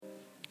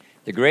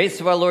The grace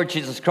of our Lord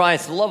Jesus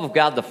Christ, the love of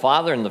God the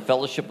Father, and the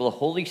fellowship of the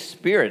Holy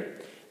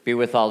Spirit be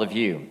with all of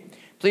you.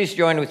 Please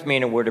join with me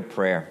in a word of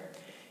prayer.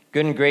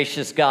 Good and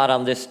gracious God,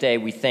 on this day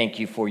we thank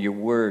you for your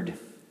word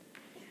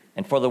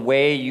and for the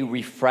way you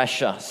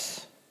refresh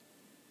us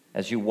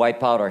as you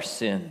wipe out our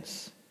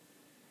sins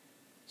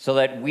so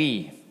that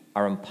we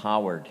are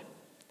empowered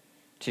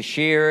to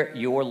share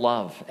your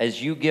love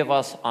as you give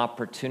us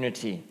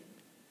opportunity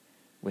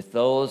with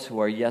those who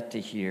are yet to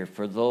hear,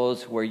 for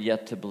those who are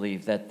yet to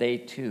believe, that they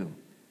too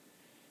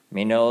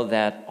may know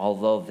that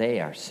although they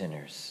are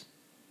sinners,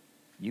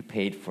 you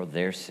paid for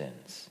their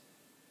sins,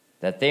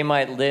 that they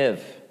might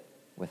live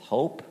with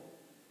hope.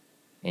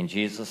 In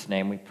Jesus'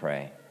 name we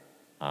pray.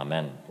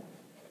 Amen.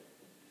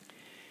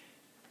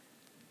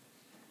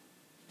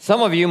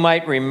 Some of you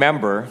might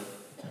remember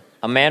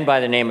a man by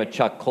the name of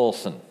Chuck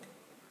Colson.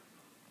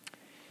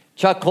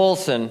 Chuck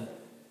Colson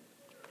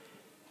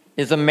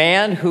is a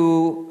man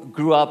who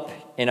grew up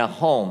in a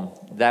home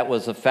that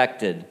was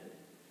affected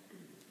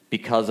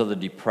because of the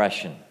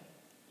Depression,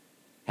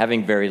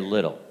 having very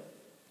little.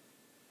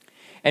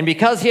 And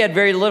because he had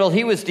very little,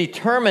 he was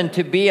determined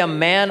to be a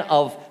man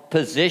of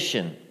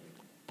position,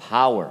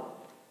 power,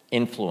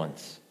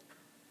 influence.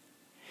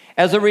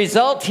 As a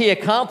result, he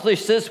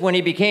accomplished this when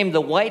he became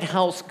the White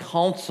House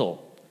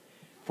counsel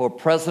for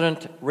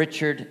President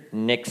Richard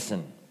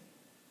Nixon.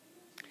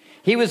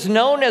 He was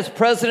known as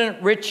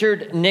President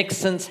Richard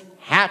Nixon's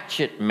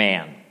hatchet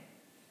man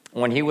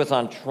when he was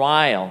on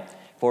trial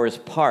for his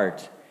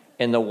part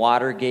in the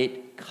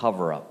Watergate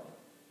cover-up.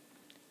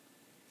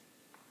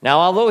 Now,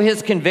 although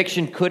his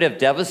conviction could have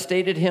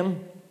devastated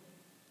him,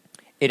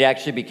 it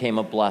actually became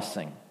a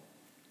blessing.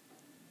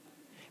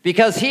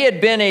 Because he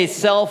had been a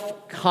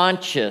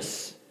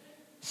self-conscious,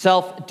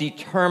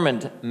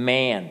 self-determined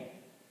man,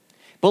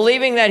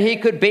 believing that he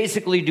could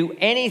basically do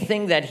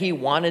anything that he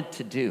wanted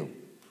to do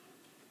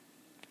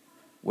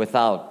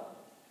without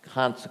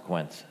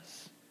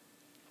consequences.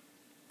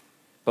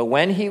 But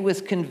when he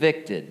was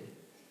convicted,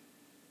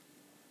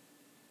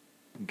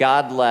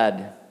 God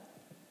led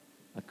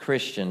a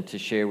Christian to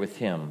share with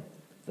him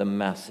the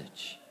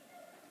message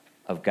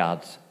of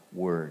God's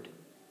word.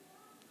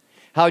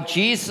 How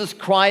Jesus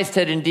Christ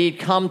had indeed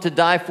come to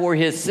die for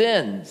his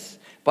sins,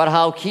 but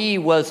how he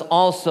was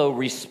also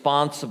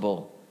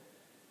responsible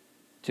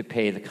to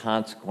pay the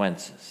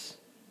consequences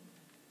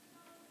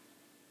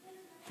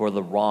for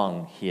the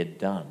wrong he had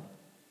done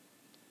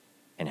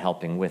and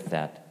helping with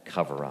that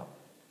cover-up.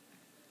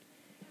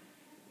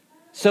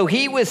 So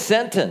he was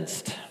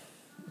sentenced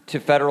to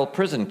federal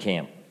prison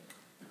camp.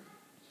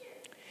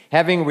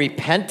 Having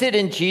repented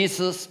in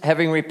Jesus,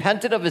 having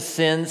repented of his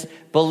sins,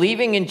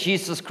 believing in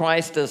Jesus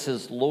Christ as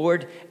his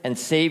Lord and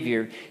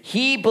Savior,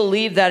 he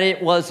believed that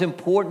it was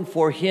important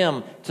for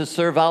him to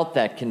serve out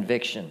that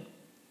conviction.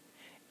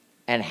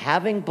 And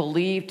having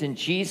believed in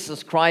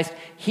Jesus Christ,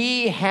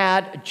 he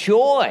had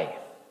joy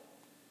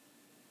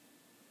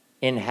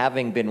in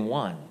having been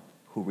one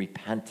who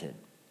repented.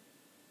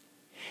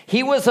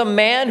 He was a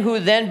man who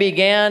then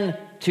began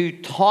to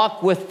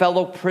talk with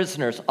fellow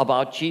prisoners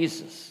about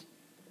Jesus.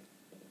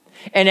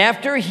 And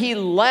after he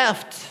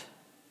left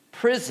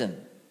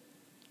prison,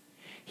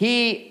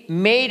 he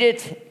made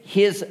it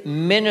his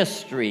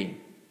ministry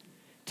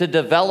to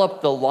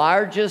develop the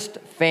largest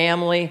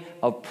family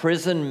of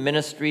prison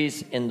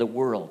ministries in the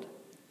world,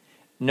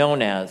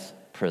 known as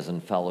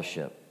Prison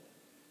Fellowship.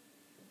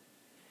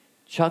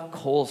 Chuck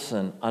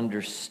Colson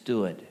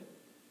understood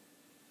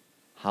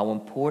how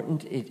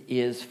important it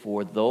is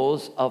for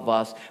those of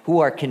us who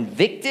are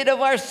convicted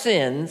of our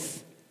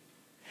sins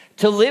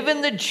to live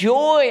in the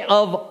joy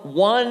of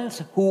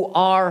ones who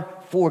are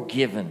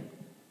forgiven,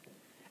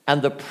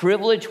 and the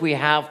privilege we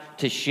have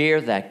to share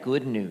that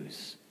good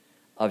news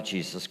of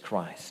Jesus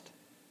Christ.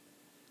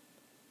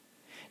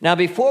 Now,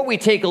 before we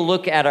take a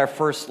look at our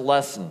first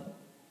lesson,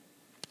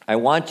 I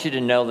want you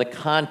to know the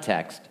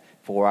context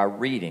for our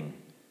reading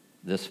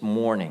this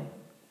morning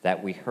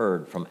that we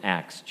heard from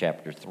Acts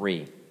chapter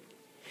 3.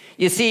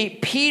 You see,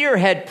 Peter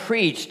had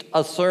preached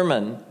a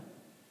sermon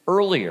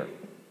earlier.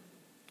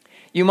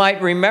 You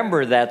might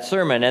remember that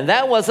sermon, and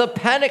that was a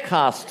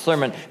Pentecost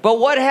sermon. But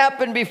what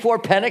happened before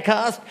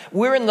Pentecost?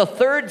 We're in the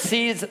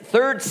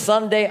third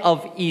Sunday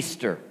of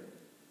Easter.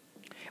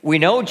 We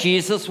know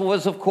Jesus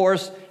was, of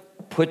course,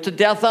 put to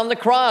death on the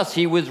cross.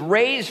 He was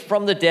raised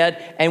from the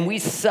dead, and we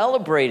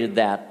celebrated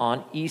that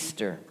on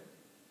Easter.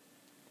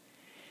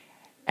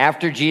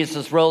 After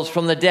Jesus rose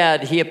from the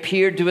dead, he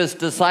appeared to his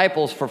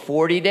disciples for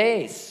 40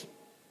 days.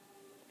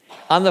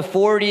 On the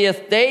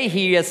 40th day,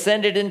 he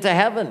ascended into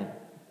heaven.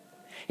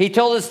 He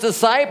told his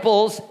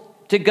disciples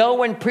to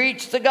go and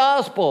preach the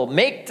gospel,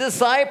 make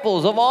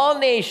disciples of all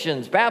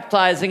nations,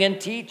 baptizing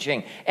and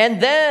teaching,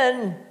 and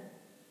then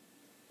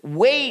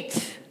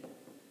wait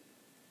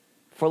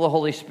for the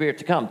Holy Spirit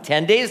to come.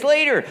 10 days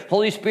later,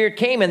 Holy Spirit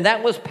came, and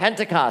that was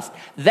Pentecost.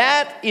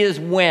 That is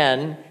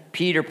when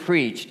Peter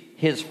preached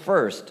his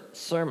first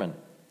sermon.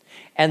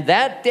 And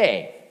that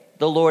day,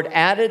 the Lord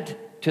added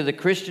to the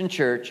Christian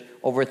church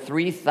over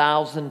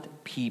 3,000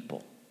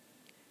 people.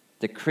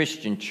 The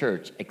Christian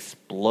church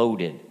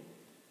exploded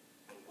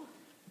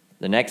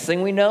The next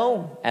thing we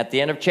know, at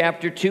the end of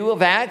chapter 2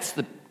 of Acts,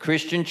 the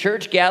Christian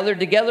church gathered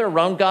together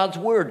around God's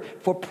word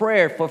for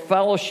prayer, for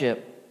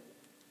fellowship.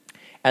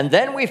 And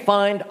then we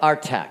find our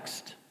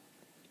text,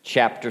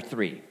 chapter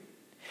 3.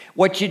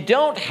 What you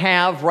don't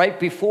have right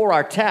before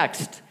our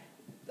text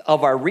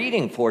of our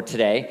reading for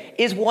today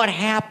is what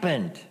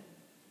happened.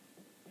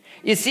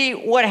 You see,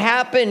 what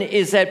happened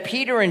is that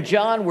Peter and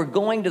John were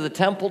going to the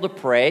temple to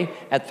pray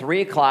at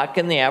 3 o'clock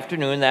in the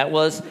afternoon. That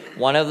was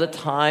one of the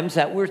times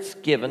that was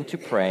given to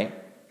pray.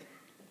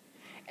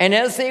 And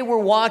as they were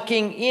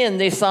walking in,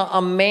 they saw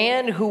a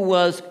man who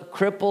was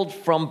crippled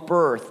from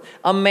birth,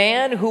 a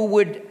man who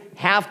would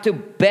have to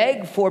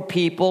beg for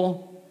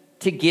people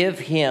to give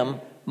him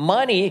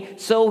money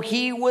so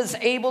he was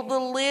able to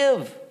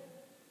live.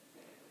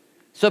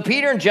 So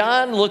Peter and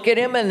John look at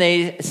him and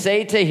they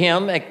say to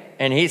him,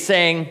 and he's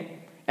saying,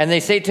 and they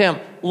say to him,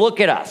 "Look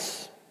at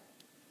us."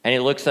 And he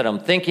looks at them,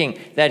 thinking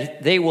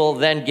that they will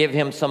then give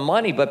him some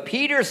money. But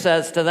Peter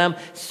says to them,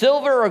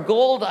 "Silver or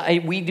gold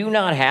we do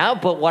not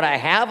have, but what I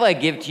have I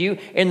give to you.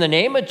 In the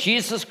name of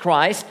Jesus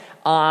Christ,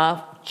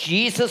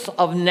 Jesus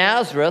of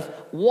Nazareth,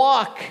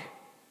 walk."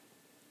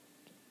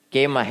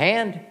 Gave him a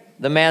hand.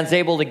 The man's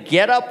able to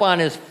get up on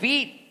his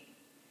feet.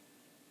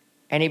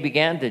 And he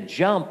began to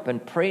jump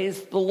and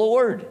praise the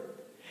Lord.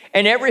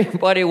 And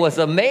everybody was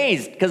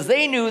amazed because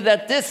they knew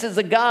that this is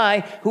a guy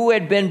who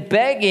had been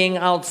begging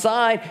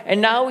outside, and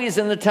now he's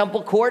in the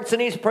temple courts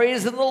and he's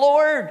praising the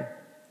Lord.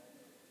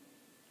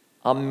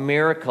 A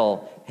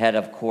miracle had,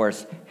 of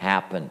course,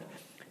 happened.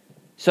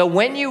 So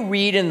when you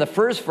read in the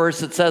first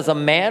verse, it says a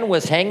man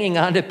was hanging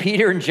on to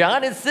Peter and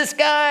John. It's this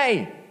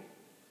guy.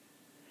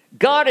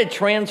 God had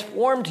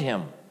transformed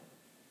him.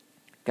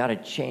 God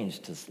had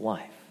changed his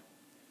life.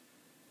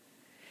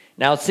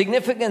 Now, it's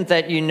significant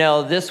that you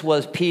know this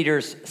was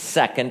Peter's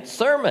second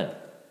sermon.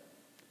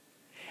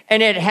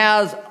 And it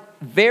has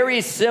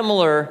very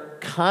similar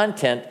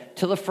content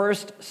to the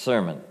first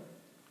sermon.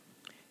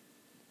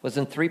 It was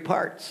in 3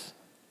 parts.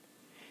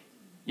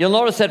 You'll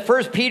notice that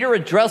first Peter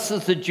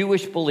addresses the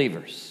Jewish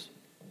believers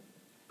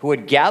who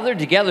had gathered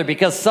together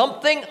because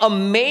something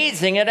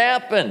amazing had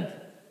happened.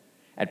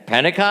 At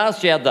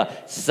Pentecost, you had the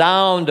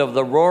sound of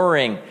the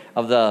roaring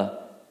of the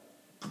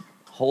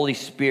Holy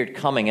Spirit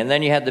coming. And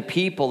then you had the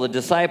people, the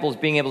disciples,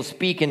 being able to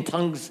speak in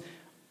tongues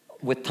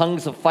with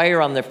tongues of fire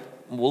on their,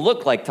 will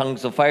look like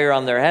tongues of fire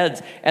on their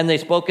heads. And they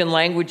spoke in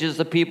languages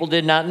the people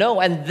did not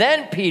know. And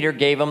then Peter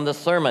gave them the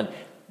sermon.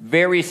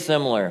 Very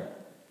similar.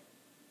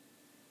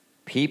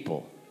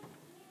 People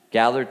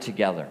gathered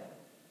together.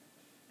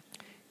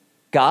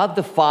 God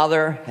the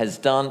Father has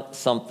done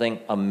something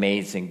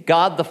amazing.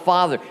 God the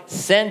Father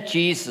sent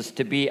Jesus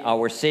to be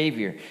our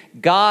Savior.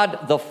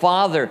 God the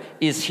Father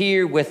is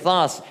here with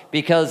us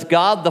because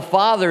God the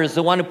Father is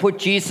the one who put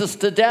Jesus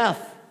to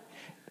death.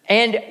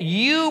 And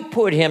you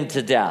put him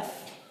to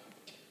death.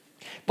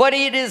 But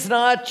it is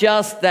not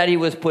just that he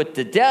was put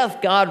to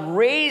death. God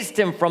raised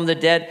him from the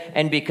dead.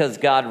 And because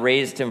God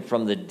raised him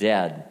from the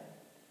dead,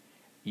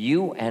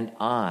 you and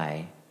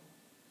I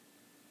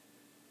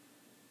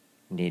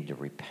need to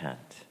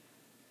repent.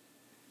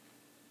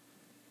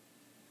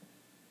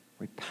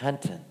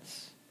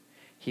 Repentance.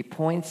 He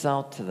points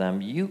out to them,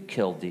 you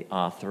killed the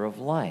author of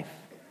life,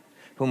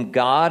 whom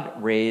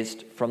God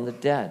raised from the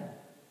dead.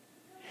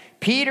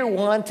 Peter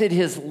wanted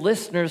his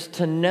listeners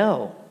to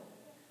know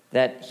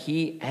that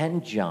he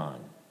and John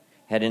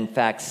had in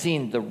fact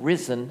seen the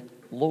risen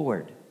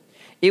Lord.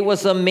 It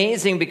was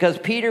amazing because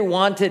Peter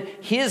wanted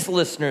his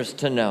listeners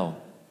to know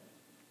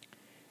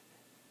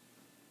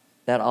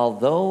that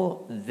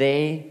although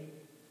they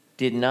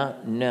did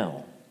not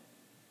know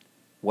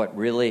what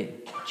really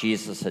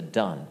Jesus had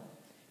done,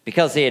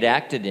 because they had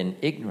acted in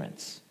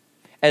ignorance,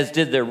 as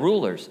did their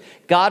rulers,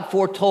 God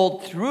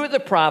foretold through the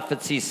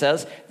prophets, he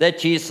says, that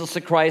Jesus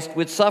the Christ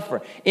would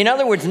suffer. In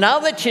other words, now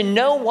that you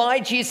know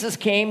why Jesus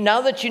came,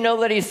 now that you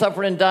know that he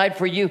suffered and died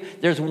for you,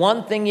 there's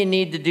one thing you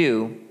need to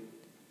do,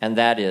 and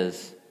that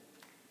is,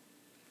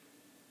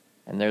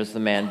 and there's the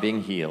man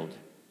being healed.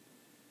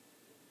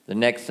 The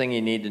next thing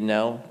you need to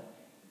know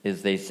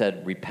is they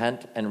said,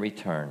 repent and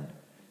return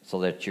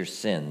so that your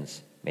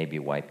sins may be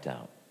wiped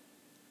out.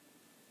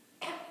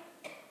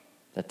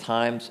 The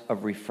times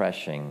of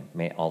refreshing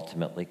may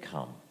ultimately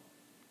come.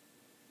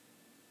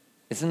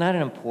 Isn't that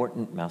an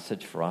important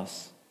message for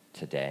us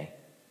today?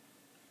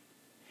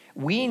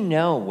 We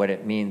know what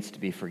it means to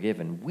be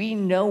forgiven. We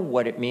know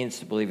what it means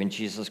to believe in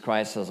Jesus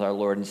Christ as our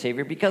Lord and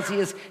Savior because he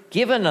has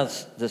given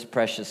us this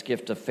precious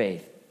gift of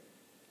faith.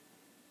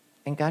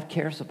 And God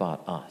cares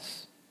about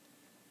us.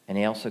 And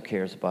he also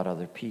cares about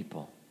other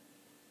people.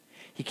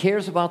 He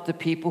cares about the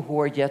people who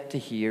are yet to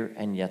hear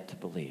and yet to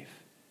believe.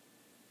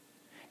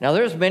 Now,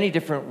 there's many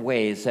different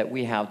ways that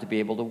we have to be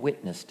able to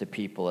witness to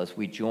people as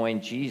we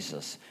join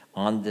Jesus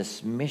on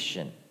this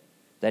mission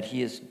that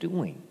he is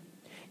doing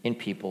in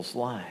people's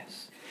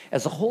lives.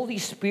 As the Holy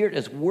Spirit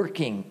is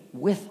working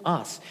with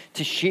us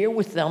to share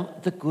with them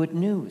the good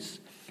news.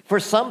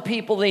 For some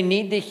people, they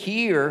need to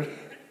hear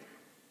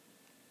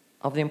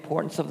of the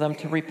importance of them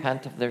to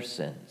repent of their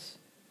sins.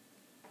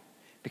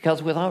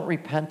 Because without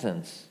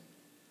repentance,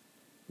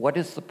 what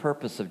is the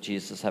purpose of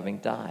Jesus having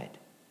died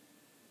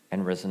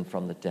and risen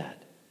from the dead?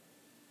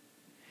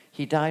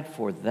 He died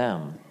for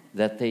them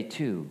that they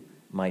too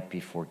might be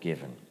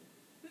forgiven.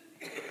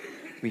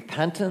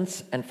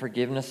 Repentance and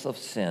forgiveness of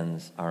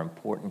sins are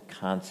important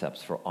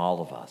concepts for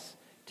all of us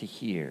to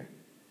hear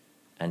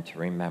and to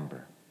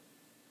remember.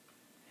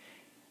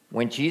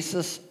 When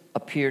Jesus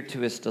appeared to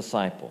his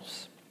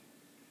disciples,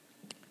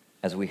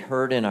 as we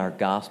heard in our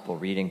gospel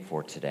reading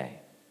for today,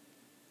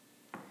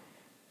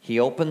 he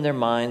opened their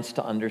minds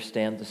to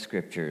understand the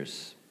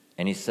scriptures,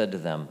 and he said to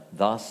them,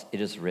 "Thus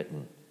it is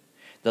written,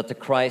 that the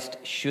Christ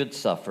should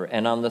suffer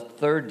and on the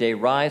third day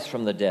rise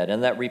from the dead,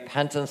 and that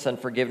repentance and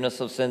forgiveness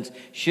of sins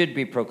should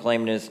be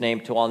proclaimed in his name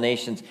to all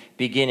nations,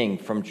 beginning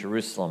from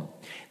Jerusalem."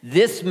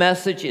 This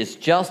message is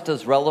just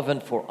as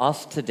relevant for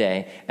us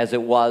today as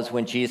it was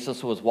when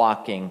Jesus was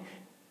walking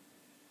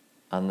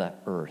on the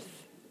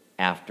earth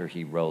after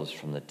he rose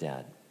from the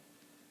dead.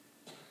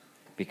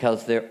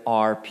 Because there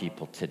are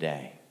people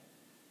today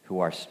who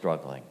are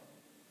struggling,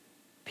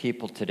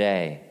 people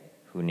today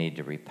who need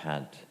to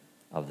repent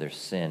of their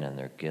sin and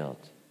their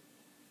guilt,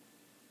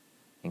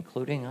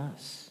 including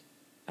us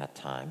at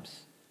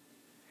times.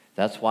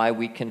 That's why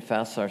we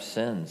confess our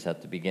sins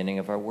at the beginning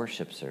of our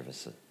worship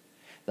services.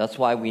 That's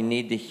why we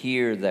need to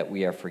hear that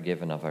we are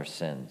forgiven of our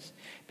sins,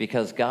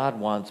 because God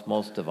wants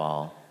most of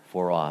all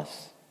for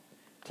us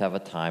to have a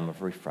time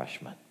of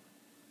refreshment.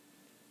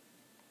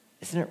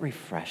 Isn't it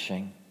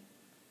refreshing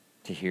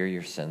to hear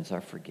your sins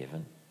are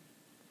forgiven?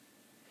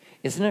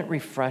 Isn't it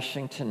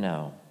refreshing to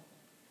know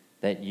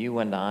that you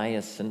and I,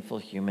 as sinful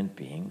human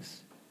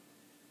beings,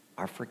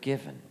 are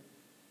forgiven?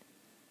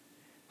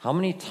 How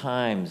many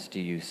times do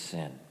you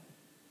sin?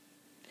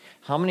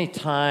 How many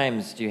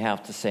times do you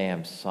have to say,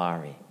 "I'm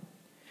sorry"?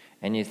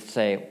 And you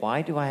say,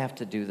 "Why do I have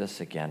to do this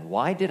again?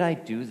 Why did I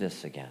do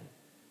this again?"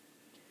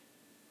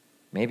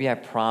 Maybe I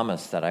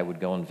promised that I would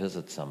go and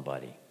visit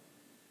somebody,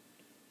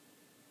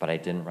 but I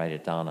didn't write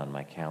it down on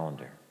my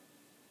calendar.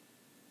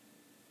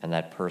 And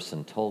that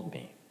person told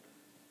me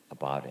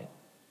about it,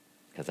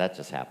 because that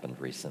just happened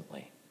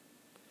recently.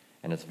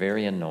 And it's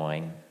very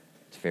annoying,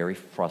 it's very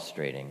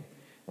frustrating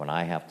when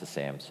I have to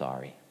say I'm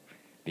sorry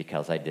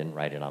because I didn't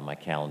write it on my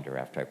calendar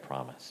after I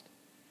promised.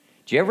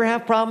 Do you ever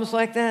have problems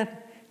like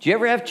that? Do you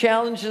ever have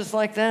challenges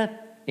like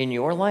that in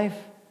your life?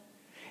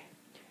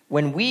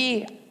 When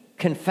we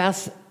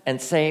confess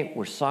and say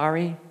we're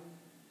sorry,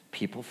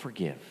 people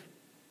forgive.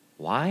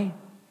 Why?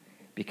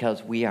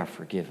 Because we are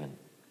forgiven.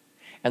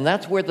 And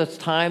that's where the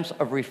times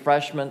of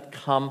refreshment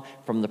come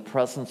from the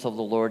presence of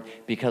the Lord,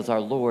 because our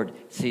Lord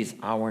sees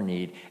our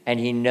need, and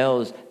he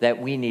knows that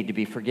we need to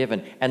be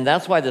forgiven. And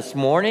that's why this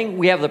morning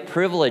we have the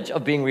privilege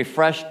of being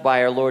refreshed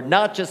by our Lord,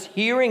 not just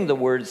hearing the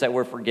words that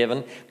we're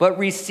forgiven, but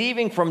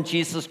receiving from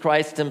Jesus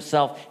Christ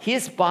himself,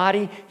 his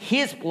body,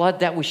 his blood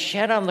that was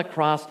shed on the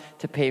cross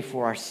to pay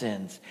for our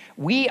sins.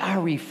 We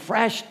are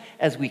refreshed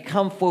as we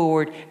come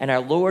forward, and our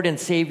Lord and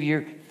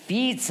Savior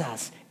feeds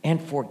us and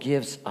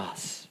forgives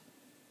us.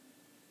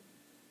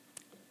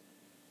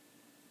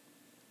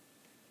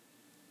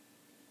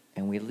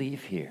 And we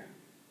leave here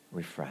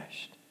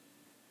refreshed.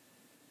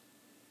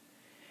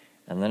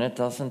 And then it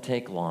doesn't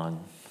take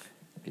long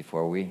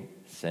before we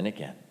sin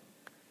again,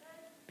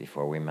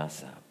 before we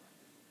mess up.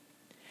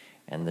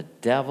 And the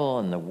devil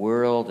and the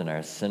world and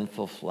our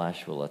sinful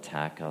flesh will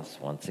attack us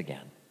once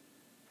again.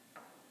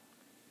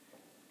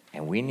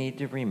 And we need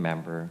to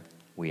remember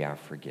we are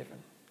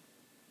forgiven,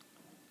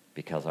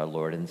 because our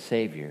Lord and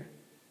Savior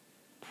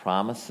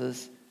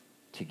promises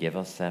to give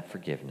us that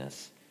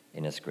forgiveness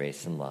in his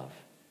grace and love.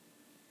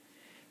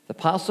 The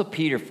Apostle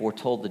Peter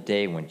foretold the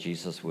day when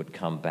Jesus would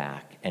come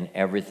back and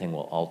everything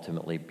will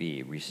ultimately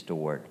be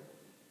restored.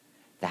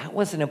 That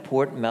was an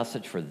important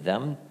message for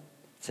them.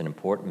 It's an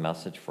important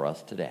message for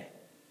us today,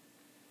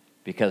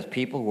 because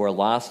people who are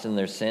lost in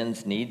their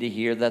sins need to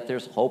hear that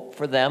there's hope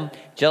for them,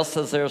 just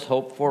as there's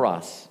hope for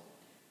us.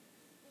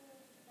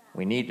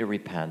 We need to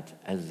repent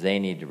as they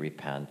need to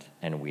repent,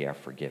 and we are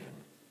forgiven.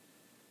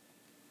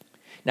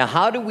 Now,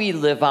 how do we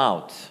live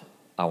out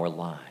our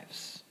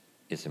lives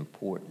is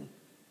important.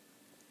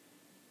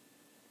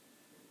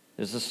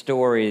 There's a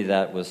story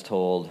that was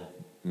told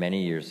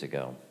many years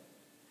ago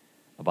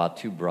about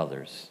two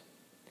brothers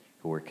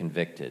who were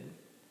convicted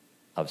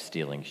of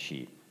stealing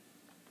sheep.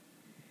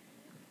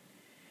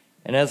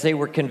 And as they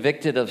were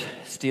convicted of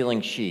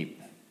stealing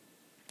sheep,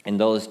 in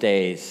those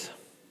days,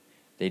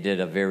 they did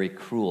a very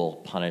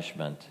cruel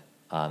punishment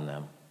on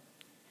them.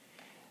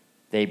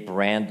 They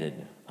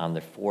branded on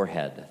their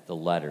forehead the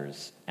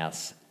letters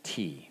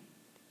ST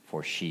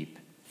for sheep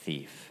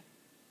thief.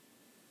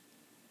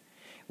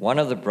 One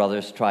of the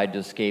brothers tried to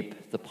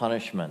escape the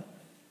punishment,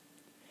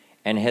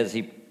 and as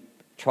he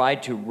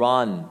tried to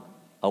run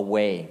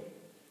away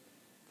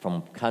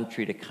from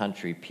country to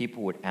country,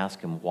 people would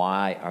ask him,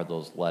 "Why are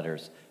those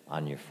letters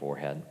on your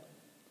forehead?"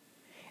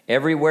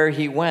 Everywhere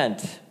he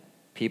went,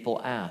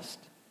 people asked.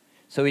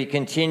 So he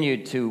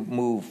continued to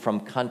move from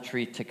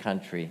country to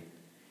country,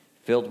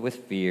 filled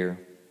with fear,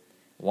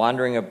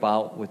 wandering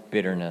about with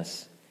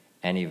bitterness,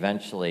 and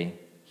eventually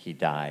he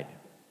died.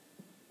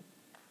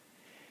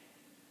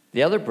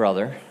 The other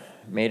brother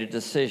made a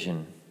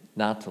decision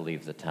not to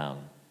leave the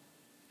town.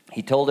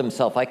 He told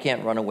himself, I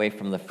can't run away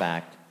from the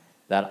fact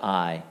that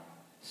I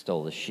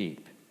stole the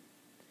sheep.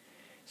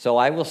 So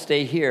I will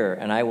stay here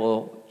and I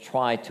will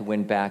try to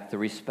win back the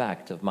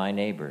respect of my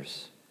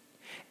neighbors.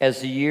 As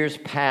the years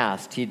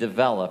passed, he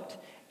developed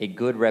a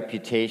good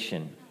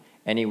reputation,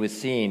 and he was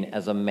seen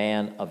as a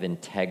man of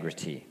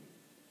integrity.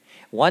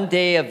 One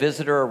day, a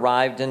visitor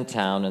arrived in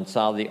town and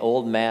saw the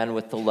old man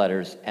with the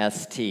letters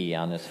ST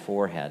on his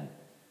forehead,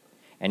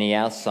 and he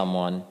asked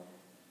someone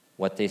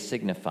what they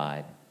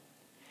signified.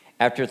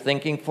 After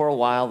thinking for a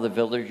while, the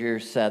villager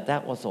said,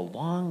 that was a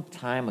long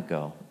time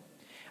ago,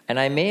 and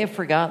I may have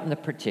forgotten the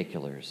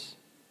particulars,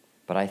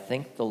 but I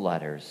think the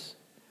letters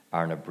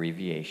are an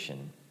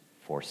abbreviation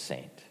for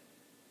saint.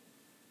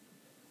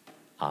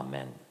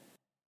 Amen.